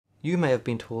You may have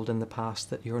been told in the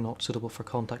past that you're not suitable for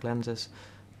contact lenses.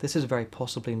 This is very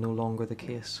possibly no longer the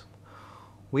case.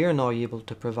 We are now able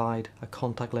to provide a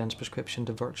contact lens prescription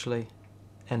to virtually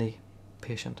any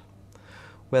patient.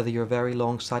 Whether you're very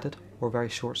long-sighted or very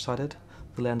short-sighted,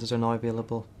 the lenses are now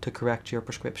available to correct your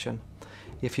prescription.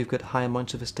 If you've got high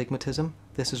amounts of astigmatism,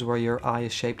 this is where your eye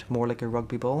is shaped more like a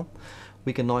rugby ball,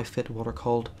 we can now fit what are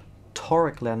called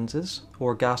toric lenses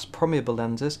or gas-permeable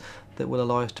lenses that will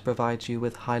allow us to provide you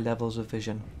with high levels of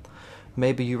vision.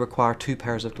 Maybe you require two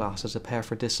pairs of glasses, a pair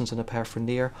for distance and a pair for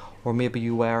near, or maybe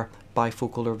you wear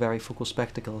bifocal or varifocal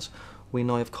spectacles. We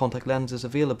now have contact lenses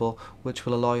available which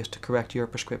will allow us to correct your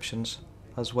prescriptions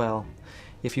as well.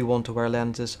 If you want to wear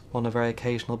lenses on a very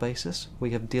occasional basis,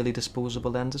 we have daily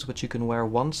disposable lenses which you can wear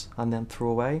once and then throw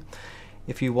away.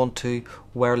 If you want to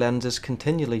wear lenses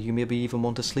continually, you maybe even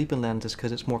want to sleep in lenses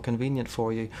because it's more convenient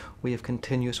for you, we have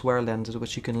continuous wear lenses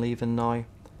which you can leave in now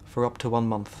for up to 1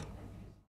 month.